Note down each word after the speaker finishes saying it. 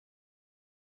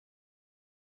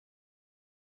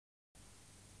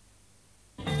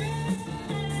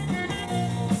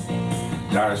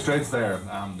Dire Straits there,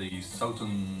 and the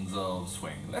Sultans of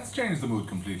Swing. Let's change the mood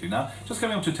completely now. Just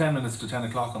coming up to 10 minutes to 10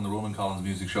 o'clock on the Ronan Collins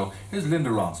Music Show, here's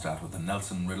Linda Ronstadt with the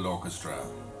Nelson Riddle Orchestra.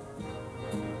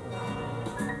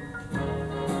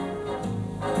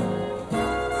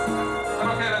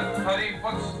 Okay then, Paddy,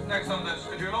 what's next on the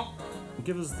schedule?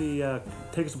 Give us the,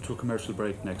 take us up to a commercial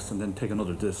break next, and then take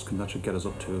another disc, and that should get us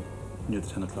up to near the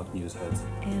 10 o'clock news heads.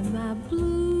 Am I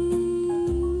blue?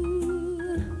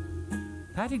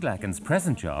 Paddy Glackin's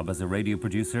present job as a radio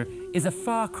producer is a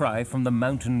far cry from the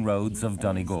mountain roads of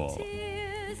Donegal.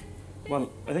 Well,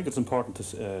 I think it's important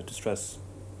to stress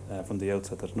from the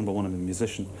outset that, number one, I'm a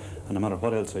musician, and no matter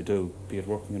what else I do, be it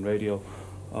working in radio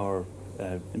or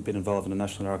being involved in the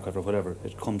National Archive or whatever,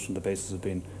 it comes from the basis of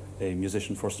being a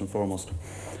musician first and foremost.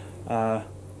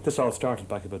 This all started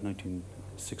back about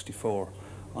 1964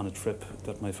 on a trip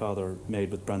that my father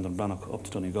made with Breandán Breathnach up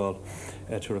to Donegal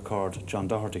to record John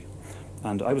Doherty.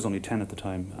 And I was only 10 at the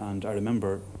time, and I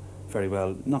remember very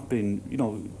well not being,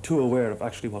 too aware of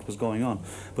actually what was going on.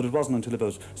 But it wasn't until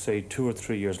about, say, 2 or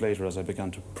 3 years later, as I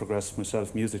began to progress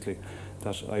myself musically,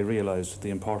 that I realised the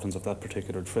importance of that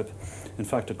particular trip. In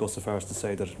fact, it goes so far as to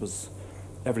say that it was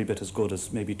every bit as good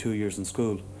as maybe 2 years in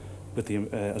school, with the,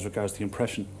 as regards the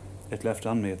impression it left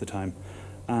on me at the time.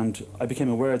 And I became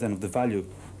aware then of the value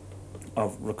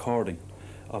of recording,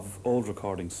 of old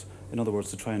recordings. In other words,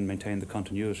 to try and maintain the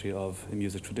continuity of a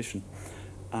music tradition.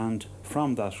 And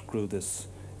from that grew this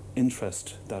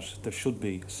interest that there should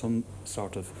be some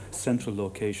sort of central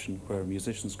location where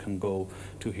musicians can go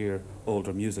to hear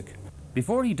older music.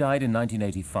 Before he died in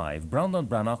 1985, Breandán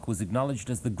Breathnach was acknowledged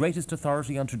as the greatest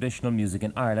authority on traditional music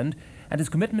in Ireland, and his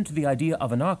commitment to the idea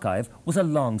of an archive was a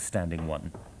long-standing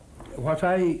one. What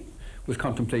I was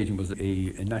contemplating was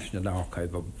a national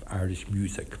archive of Irish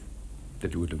music,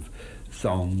 that would have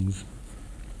songs,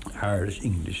 Irish,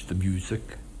 English, the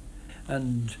music.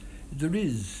 And there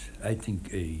is, I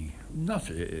think, not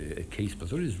a case,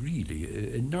 but there is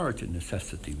really an urgent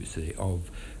necessity, we say, of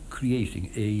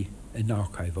creating an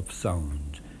archive of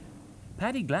sound.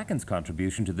 Paddy Glackin's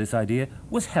contribution to this idea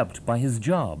was helped by his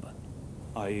job.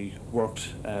 I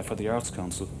worked for the Arts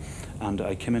Council, and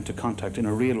I came into contact in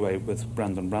a real way with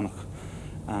Breandán Breathnach.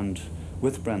 And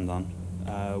with Breandán,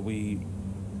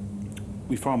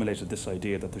 we formulated this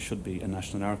idea that there should be a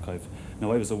national archive.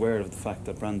 Now, I was aware of the fact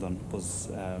that Breandán was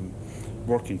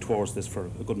working towards this for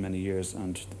a good many years,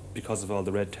 and because of all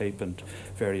the red tape and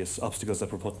various obstacles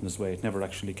that were put in his way, it never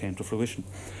actually came to fruition.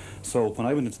 So when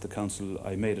I went into the council,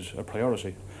 I made it a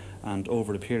priority, and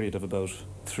over a period of about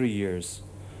 3 years,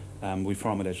 we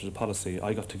formulated a policy.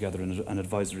 I got together in an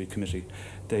advisory committee.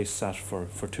 They sat for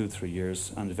 2-3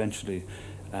 years, and eventually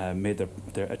made a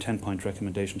 10-point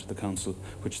recommendation to the council,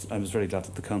 which I was very glad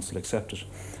that the council accepted.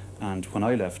 And when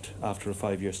I left, after a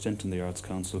 5-year stint in the Arts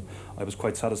Council, I was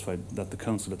quite satisfied that the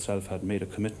council itself had made a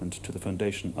commitment to the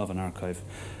foundation of an archive.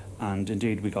 And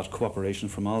indeed, we got cooperation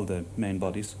from all the main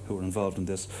bodies who were involved in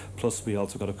this, plus we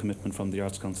also got a commitment from the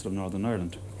Arts Council of Northern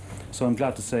Ireland. So I'm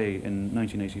glad to say in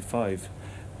 1985,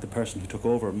 the person who took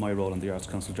over my role in the Arts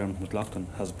Council, Dermot McLaughlin,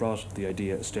 has brought the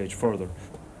idea a stage further.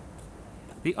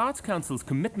 The Arts Council's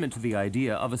commitment to the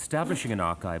idea of establishing an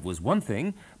archive was one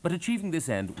thing, but achieving this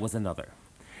end was another.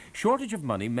 Shortage of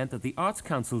money meant that the Arts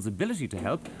Council's ability to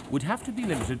help would have to be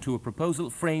limited to a proposal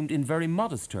framed in very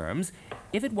modest terms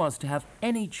if it was to have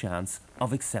any chance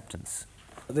of acceptance.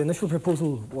 The initial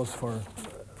proposal was for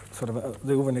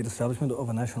the overnight establishment of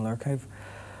a national archive.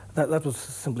 That was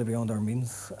simply beyond our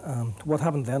means. What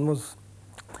happened then was,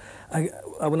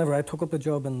 whenever I took up the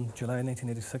job in July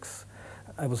 1986,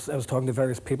 I was talking to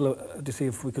various people to see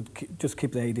if we could just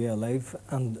keep the idea alive,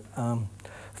 and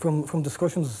from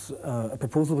discussions, a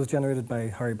proposal was generated by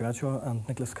Harry Bradshaw and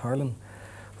Nicholas Carolan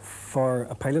for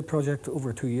a pilot project over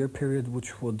a 2-year period,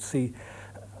 which would see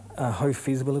how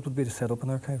feasible it would be to set up an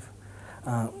archive.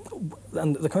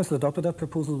 And the council adopted that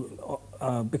proposal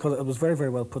because it was very, very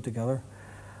well put together.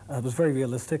 It was very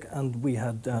realistic, and we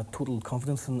had total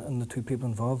confidence in the two people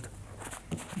involved.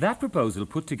 That proposal,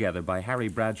 put together by Harry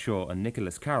Bradshaw and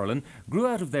Nicholas Carolan, grew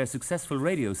out of their successful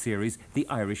radio series, The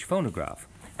Irish Phonograph,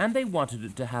 and they wanted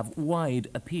it to have wide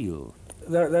appeal.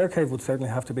 The archive would certainly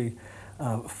have to be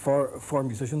for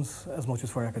musicians as much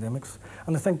as for academics,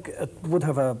 and I think it would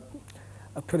have a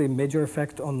pretty major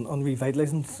effect on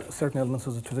revitalising certain elements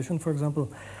of the tradition, for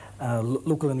example,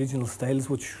 local and regional styles,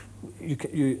 which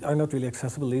you are not really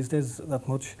accessible these days that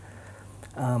much.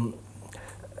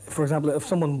 For example, if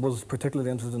someone was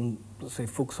particularly interested in, say,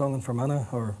 folk song in Fermanagh,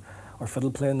 or fiddle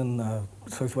playing in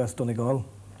southwest Donegal,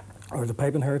 or the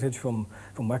piping heritage from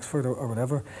Wexford or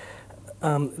whatever,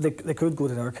 they could go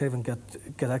to the archive and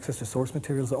get access to source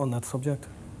materials on that subject.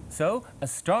 So, a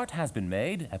start has been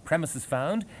made, a premises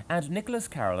found, and Nicholas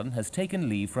Carolan has taken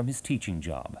leave from his teaching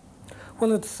job.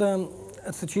 Well, it's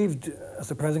achieved a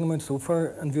surprising amount so far,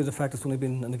 in view of the fact it's only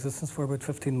been in existence for about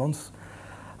 15 months.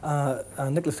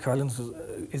 Nicholas Carolan's,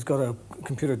 he's got a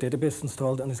computer database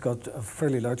installed, and he's got a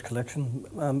fairly large collection,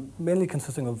 mainly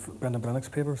consisting of Breandán Breathnach's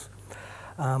papers.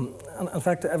 And in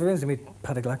fact, I've arranged to meet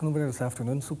Paddy Glackin over there this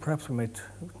afternoon, so perhaps we might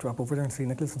drop over there and see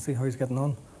Nicholas and see how he's getting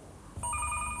on.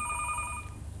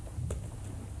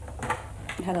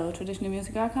 Hello, Traditional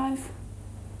Music Archive.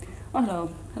 Oh,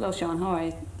 hello. Hello, Seán. How are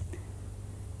you?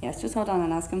 Yes, just hold on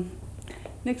and ask him.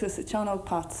 Nicholas, it's Seán Óg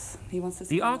Potts. He wants to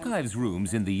see The archives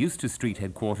rooms in the Eustace Street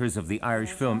headquarters of the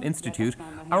Irish Film Institute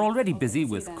are already busy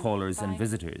with callers and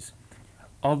visitors.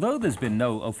 Although there's been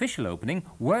no official opening,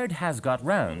 word has got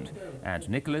round, and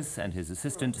Nicholas and his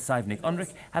assistant Sadhbh Nic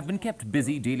Ionnraic have been kept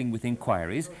busy dealing with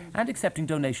inquiries and accepting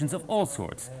donations of all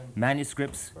sorts: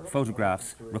 manuscripts,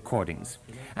 photographs, recordings.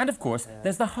 And of course,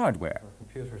 there's the hardware.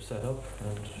 Computer set up,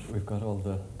 and we've got all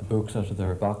the books out of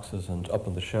their boxes and up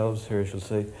on the shelves here, you shall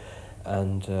see.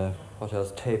 And what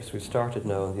else? Tapes. We've started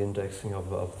now on the indexing of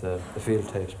the field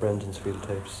tapes, Brendan's field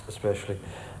tapes especially,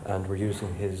 and we're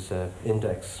using his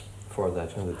index for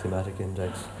that, you know, the thematic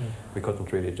index. We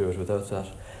couldn't really do it without that.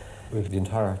 We have the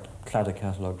entire Claddagh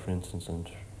catalogue, for instance, and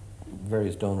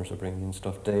various donors are bringing in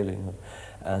stuff daily, you know,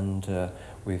 and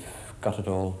we've got it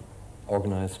all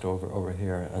organised over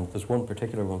here. And there's one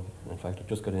particular one, in fact, I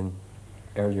just got in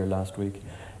earlier last week,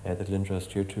 that'll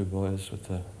interest you two boys with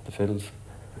the fiddles.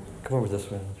 Come over this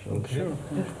way. Sure.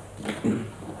 Yeah.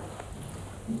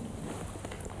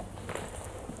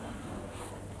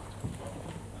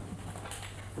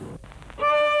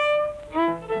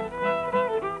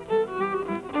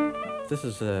 This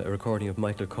is a recording of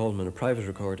Michael Coleman, a private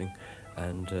recording,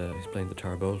 and he's playing the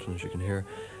tarbolton, as you can hear.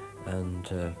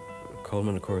 And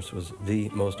Coleman, of course, was the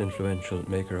most influential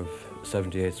maker of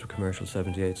 78s, or commercial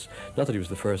 78s. Not that he was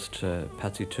the first.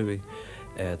 Patsy Toohey,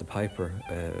 the piper,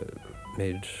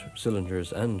 made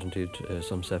cylinders and indeed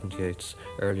some 78s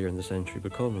earlier in the century,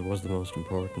 but Coleman was the most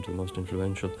important, the most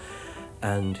influential.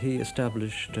 And he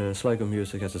established Sligo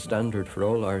music as a standard for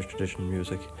all Irish traditional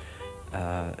music.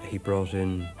 He brought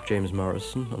in James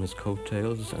Morrison on his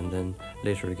coattails, and then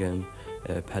later again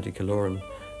Paddy Glackin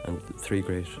and three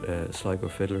great Sligo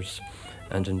fiddlers.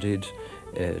 And indeed,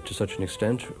 to such an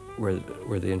extent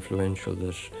were they influential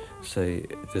that, say,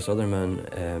 this other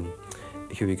man,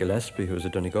 Hughie Gillespie, who was a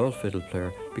Donegal fiddle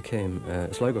player, became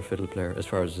a Sligo fiddle player as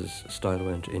far as his style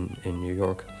went in New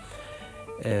York.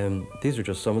 These are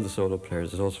just some of the solo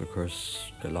players. There's also, of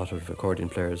course, a lot of accordion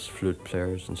players, flute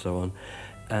players, and so on.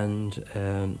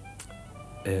 And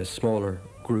smaller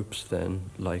groups then,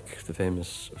 like the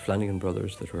famous Flanagan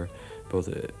brothers, that were both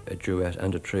a duet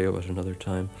and a trio at another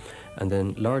time, and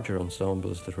then larger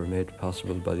ensembles that were made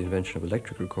possible by the invention of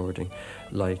electric recording,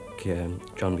 like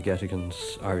John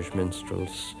McGettigan's Irish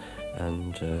Minstrels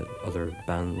and other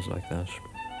bands like that.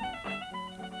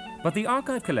 But the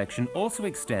archive collection also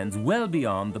extends well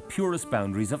beyond the purest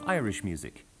boundaries of Irish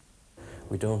music.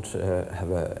 We don't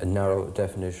have a narrow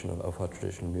definition of what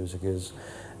traditional music is,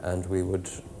 and we would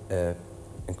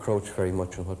encroach very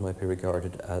much on what might be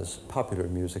regarded as popular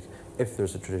music if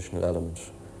there's a traditional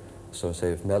element. So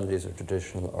say if melodies are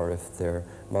traditional, or if they're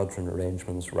modern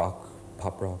arrangements, rock,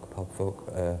 pop folk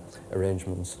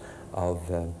arrangements of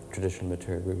traditional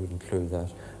material, we would include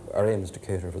that. Our aim is to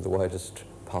cater for the widest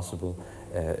possible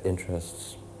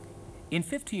interests. In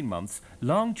 15 months,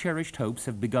 long-cherished hopes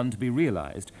have begun to be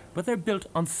realised, but they're built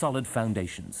on solid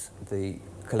foundations. The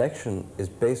collection is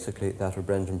basically that of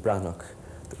Breandán Breathnach,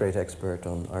 the great expert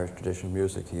on Irish traditional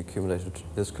music. He accumulated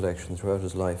this collection throughout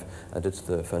his life, and it's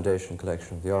the foundation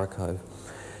collection of the archive.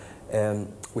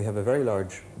 We have a very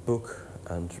large book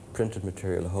and printed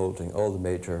material holding all the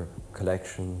major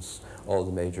collections, all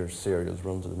the major serials,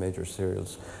 runs of the major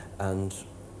serials, and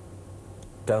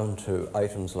down to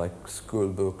items like school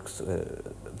books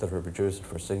that were produced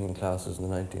for singing classes in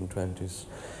the 1920s.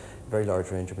 Very large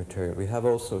range of material. We have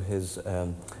also his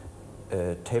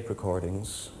tape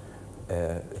recordings.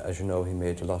 As you know, he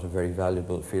made a lot of very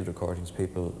valuable field recordings,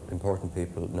 important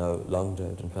people, now long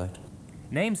dead, in fact.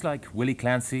 Names like Willie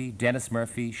Clancy, Dennis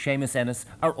Murphy, Seamus Ennis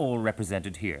are all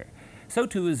represented here. So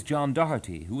too is John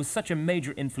Doherty, who was such a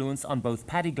major influence on both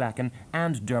Paddy Glackin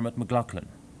and Dermot McLaughlin.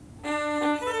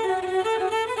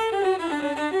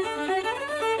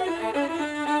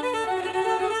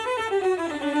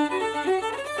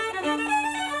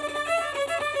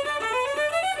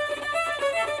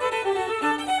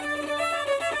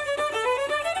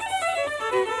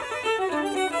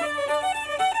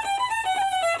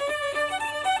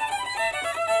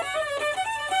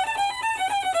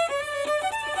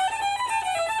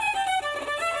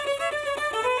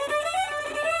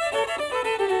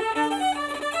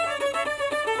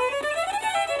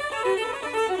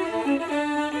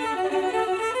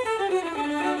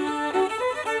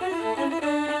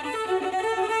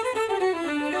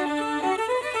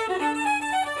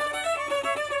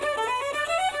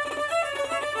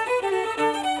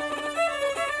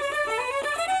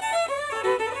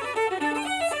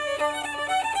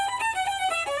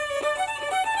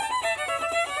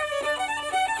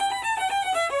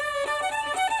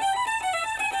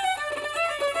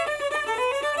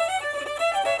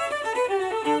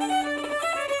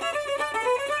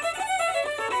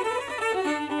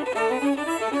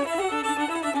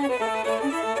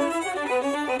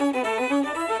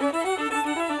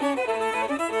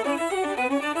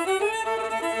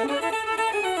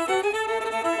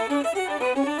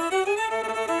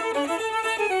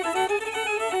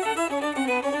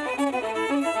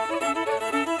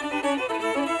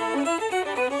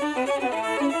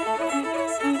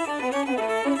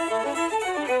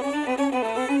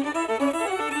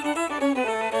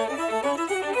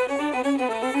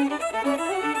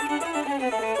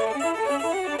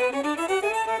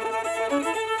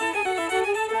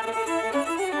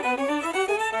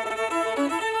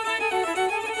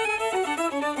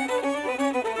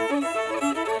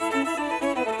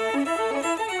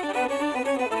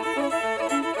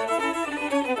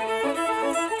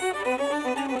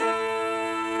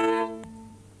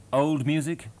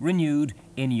 music renewed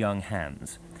in young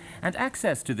hands. And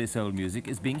access to this old music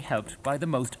is being helped by the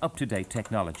most up-to-date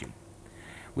technology.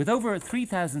 With over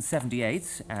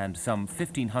 3,078s and some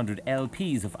 1,500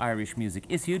 LPs of Irish music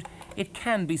issued, it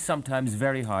can be sometimes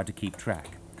very hard to keep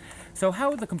track. So how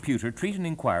would the computer treat an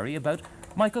inquiry about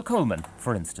Michael Coleman,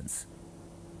 for instance?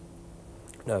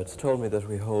 Now, it's told me that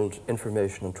we hold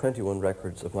information on 21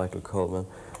 records of Michael Coleman,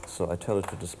 so I tell it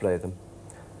to display them,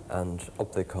 and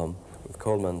up they come, with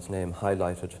Coleman's name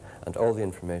highlighted, and all the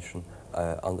information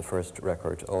on the first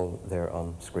record, all there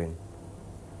on screen.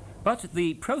 But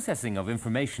the processing of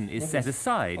information is set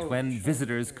aside when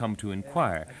visitors come to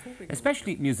inquire,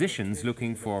 especially musicians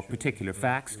looking for particular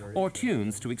facts or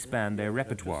tunes to expand their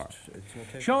repertoire.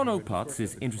 Seán Óg Potts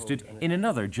is interested in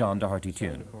another John Doherty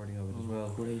tune.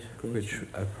 Which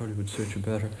I probably would suit you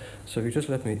better. So if you just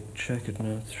let me check it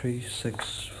now. 3,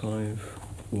 6, 5,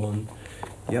 1.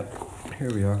 Yep,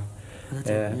 here we are.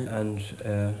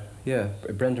 Yeah,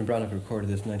 Breandán Breathnach recorded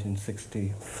this in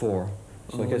 1964.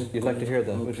 So I guess you'd like to hear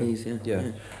that, would you? Please,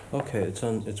 yeah. Okay, it's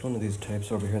one of these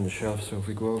tapes over here on the shelf, so if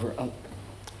we go over, I'll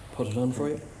put it on for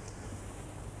you.